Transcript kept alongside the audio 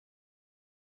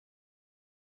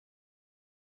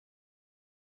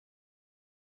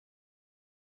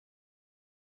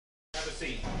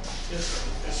scene. Yes,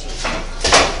 sir. Yes, sir.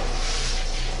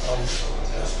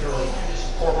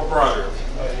 Mr. Corporal Broaderick.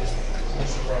 Yes,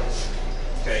 Mr. Brothers.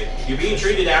 Okay, you're being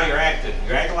treated how you're acting.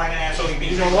 You're acting like an asshole. You're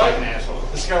being treated like an asshole.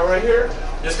 This guy right here?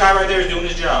 This guy right there is doing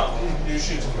his job. You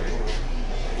shoot me.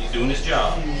 He's doing his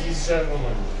job. He's a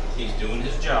gentleman. He's doing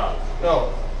his job.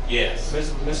 No. Yes.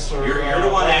 Mr. You're the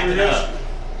one acting up.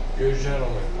 You're a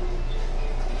gentleman.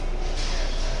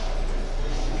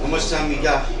 How much time we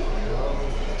got?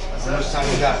 How much time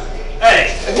we got?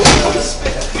 Hey!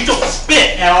 You don't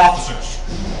spit at officers!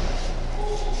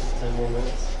 10 more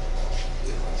minutes.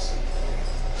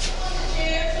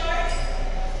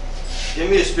 Give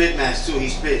me the spit mask too, he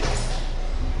spit.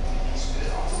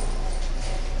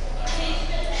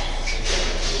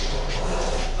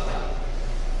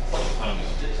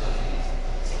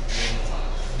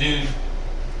 Dude, you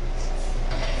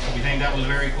think that was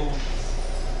very cool?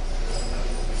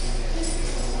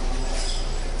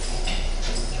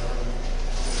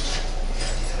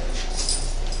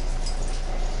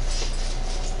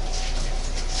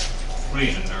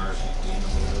 Please, nurse.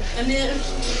 And then,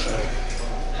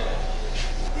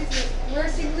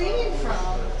 where's he bleeding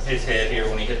from? His head here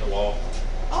when he hit the wall.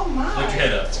 Oh my! Lift your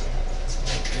head up. Let's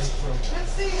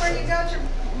see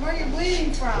where you're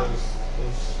bleeding from.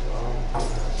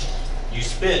 You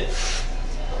spit.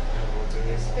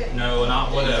 Spit. No,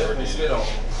 not whatever, dude. Spit on.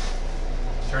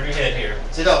 Turn your head here.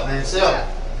 Sit up, man, sit up.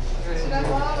 Sit up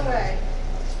all the way.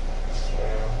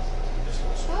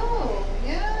 Oh,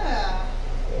 yeah.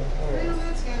 Well,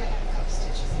 that's got to have a couple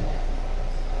stitches in it.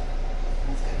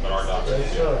 That's good. But our doctor Yeah, can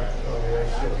do sure. it, right? Oh, yeah,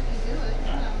 Doctor sure. can do it.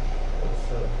 Yeah.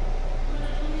 Sure.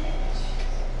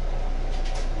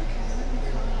 Okay, let me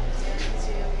call upstairs and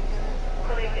see if we get it.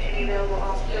 Calling to any available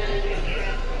officers who can All you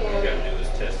transport gotta do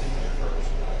is testing here first.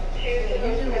 two Yeah, to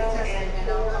you do the hotel testing and and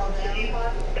I'll four call to them.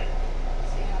 depot.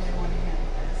 See how they want to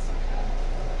handle this. Okay.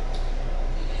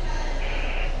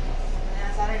 And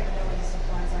as I don't even know where the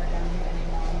supplies are down here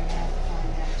anymore, I'm gonna have to find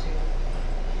that too.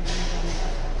 And then we'll make a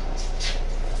phone call.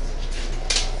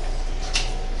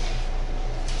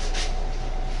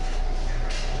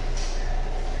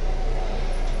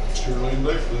 It's too early in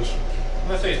the day for this. I'm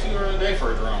gonna say it's too early in the day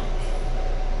for a drone.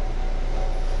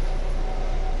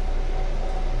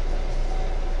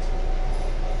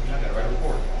 I gotta write a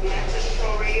report. Master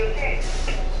Control Radio 6.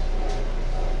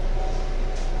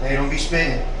 Hey, don't be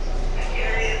spitting.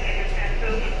 Area is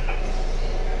Handcuffed.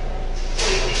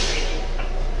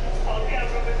 Hotel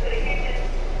room to the kitchen.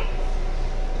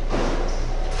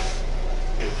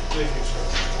 Thank you, sir.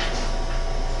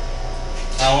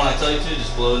 When I tell you to,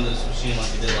 just blow into this machine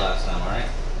like you did last time, alright?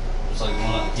 Just like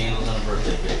blowing out the candles on a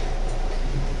birthday cake.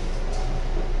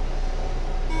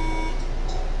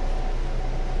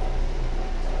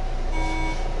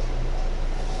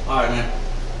 Alright, man.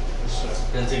 Yes, sir.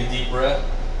 Then take a deep breath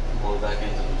and blow it back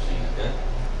into the machine, okay?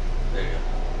 There you go.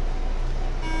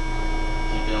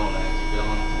 Keep going, man. Keep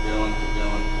going, keep going, keep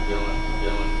going, keep going, keep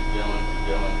going, keep going, keep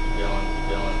going, keep going, keep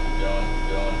going, keep going,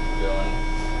 keep going, keep going.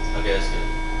 Okay, that's good.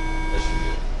 That should be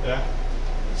good. Yeah?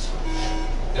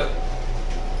 Yep.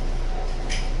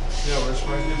 Yeah,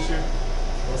 respect gets you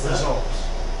results.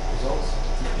 Results?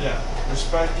 Yeah,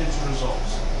 respect gets you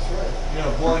results. That's right. You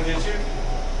know, blood gets you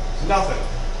nothing.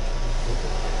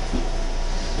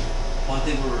 One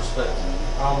thing we're respecting,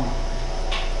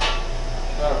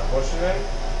 What's your name?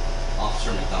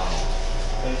 Officer McDonald.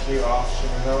 Thank you, Officer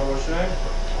McDonald. What's your name?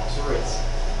 Officer Ritz.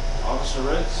 Officer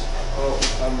Ritz? Oh,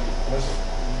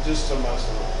 just a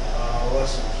messer.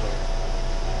 Listen, sir.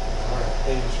 Alright,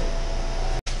 thank you, sir.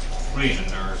 Please,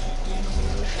 nurse.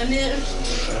 And then,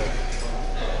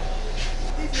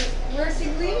 where's he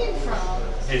bleeding from?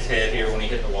 His head here when he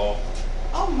hit the wall.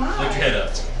 Oh my! Lift your head up.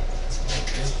 Yes,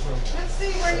 sir. Let's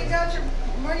see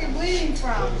where you're bleeding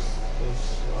from.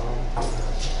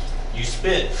 You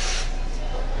spit.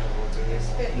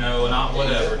 Spit. No, not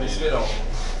whatever, dude. Spit on.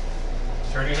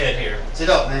 Turn your head here. Sit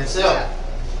up, man, sit up.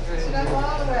 Sit up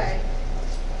all the way.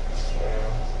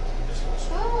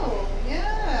 Oh,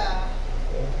 yeah.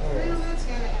 Well, that's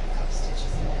got to have a couple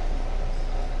stitches in it.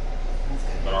 That's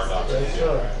good. But our doctor Yeah, can do it,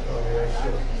 sure. right? Oh, yeah, Doctor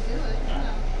sure. can do it.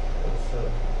 Yeah.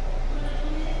 Sure.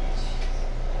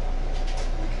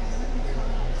 Okay, let me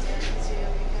call upstairs and see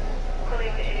if we get it.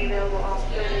 Calling to any available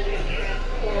officers who can All you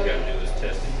transport gotta do is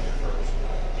testing here first.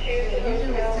 two Yeah, to you do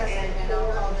the hotel testing and and I'll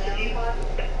four call to them. depot.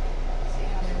 See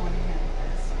how they want to handle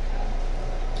this. Okay.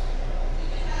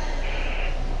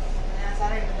 And as I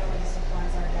don't even know where the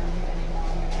supplies are down here anymore,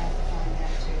 I'm gonna have to find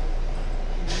that too.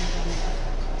 And then we'll make a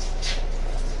phone call.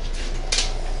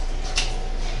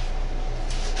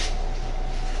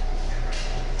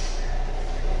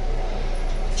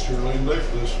 It's too early in the day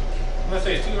for this. I'm gonna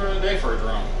say it's too early day for a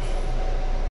drone.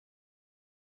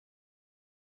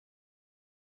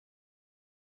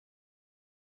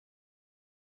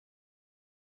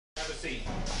 Have a seat.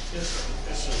 Yes, sir.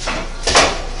 Yes, sir.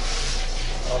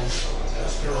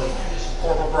 Mr.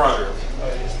 Corporal Broaderick.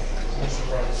 Yes, Mr.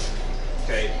 Brothers.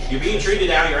 Okay, you're being treated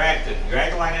how you're acting. You're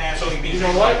acting like an asshole. You're being You know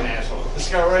treated what? like an asshole. This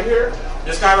guy right here,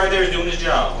 This guy right there is doing his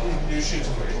job. you shoot to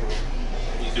me.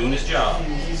 He's doing his job.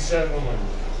 He's a gentleman.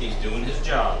 He's doing his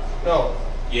job. No,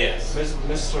 Yes.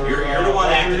 Mr. You're the one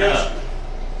acting up.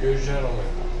 You're a gentleman.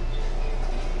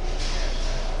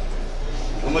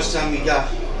 How much time you got?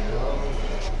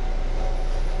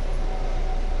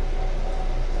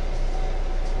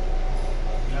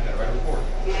 I gotta write a report.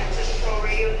 Master Patrol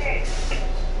Radio 6.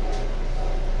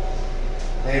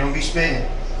 Hey, don't be spitting.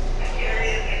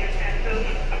 Areas in the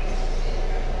Handcuffed.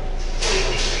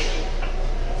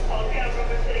 All cab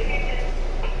members to the kitchen.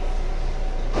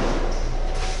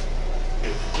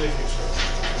 Thank you, sir.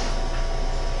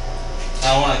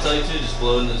 When I tell you to, just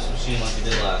blow into this machine like you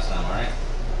did last time, alright?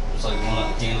 Just like blowing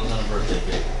out the candles on a birthday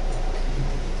cake.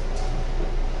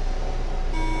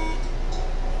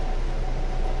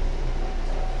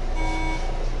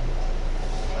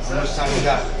 How much time you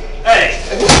got? Hey!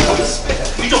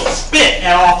 You don't spit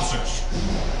at officers!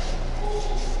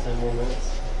 10 more minutes.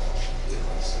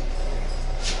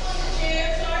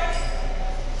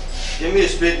 Give me a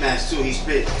spit mask too. He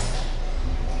spit.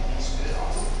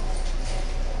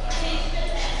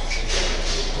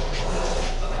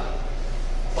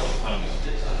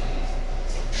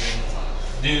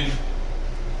 Dude, you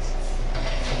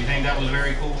think that was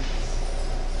very cool?